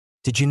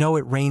Did you know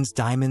it rains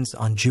diamonds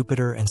on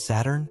Jupiter and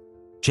Saturn?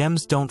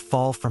 Gems don't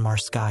fall from our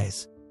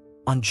skies.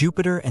 On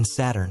Jupiter and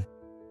Saturn,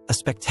 a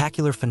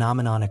spectacular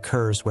phenomenon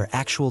occurs where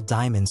actual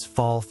diamonds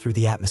fall through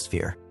the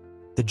atmosphere.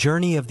 The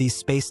journey of these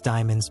space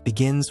diamonds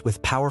begins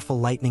with powerful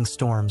lightning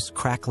storms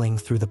crackling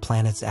through the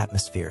planet's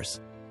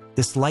atmospheres.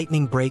 This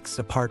lightning breaks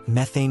apart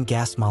methane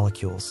gas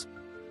molecules,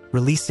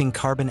 releasing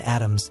carbon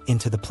atoms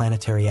into the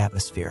planetary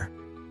atmosphere.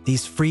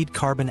 These freed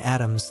carbon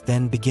atoms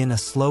then begin a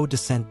slow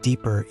descent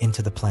deeper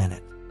into the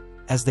planet.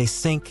 As they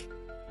sink,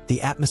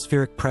 the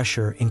atmospheric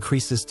pressure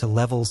increases to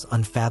levels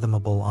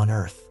unfathomable on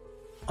Earth.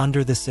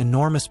 Under this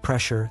enormous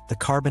pressure, the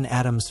carbon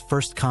atoms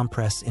first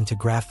compress into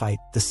graphite,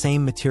 the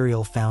same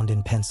material found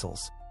in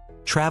pencils.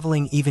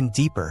 Traveling even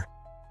deeper,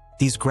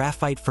 these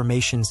graphite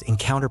formations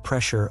encounter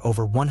pressure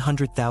over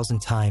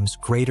 100,000 times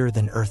greater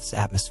than Earth's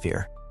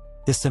atmosphere.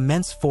 This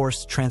immense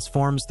force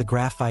transforms the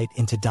graphite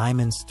into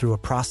diamonds through a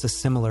process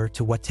similar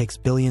to what takes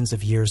billions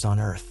of years on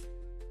Earth.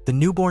 The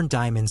newborn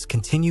diamonds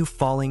continue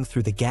falling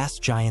through the gas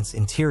giant's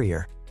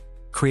interior,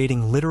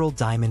 creating literal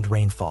diamond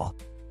rainfall.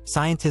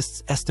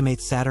 Scientists estimate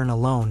Saturn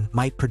alone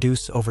might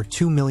produce over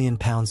 2 million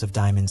pounds of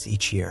diamonds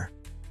each year.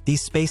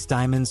 These space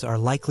diamonds are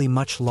likely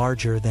much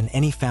larger than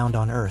any found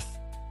on Earth,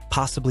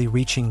 possibly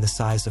reaching the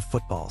size of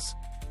footballs.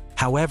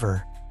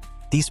 However,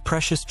 these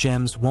precious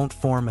gems won't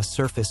form a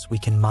surface we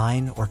can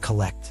mine or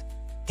collect.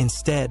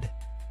 Instead,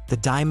 the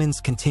diamonds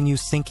continue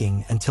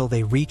sinking until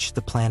they reach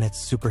the planet's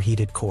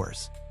superheated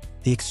cores.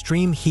 The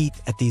extreme heat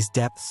at these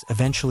depths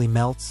eventually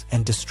melts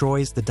and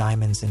destroys the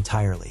diamonds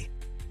entirely.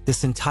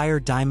 This entire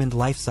diamond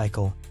life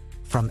cycle,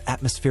 from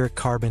atmospheric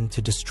carbon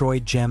to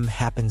destroyed gem,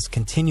 happens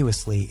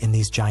continuously in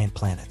these giant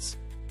planets.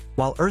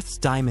 While Earth's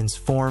diamonds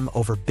form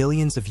over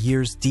billions of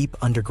years deep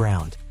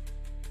underground,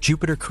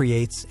 Jupiter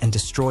creates and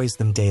destroys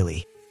them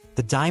daily.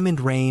 The diamond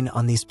rain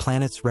on these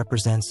planets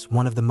represents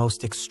one of the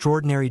most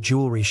extraordinary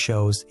jewelry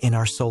shows in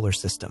our solar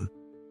system.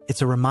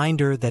 It's a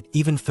reminder that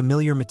even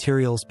familiar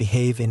materials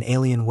behave in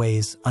alien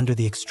ways under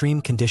the extreme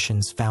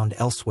conditions found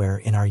elsewhere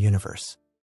in our universe.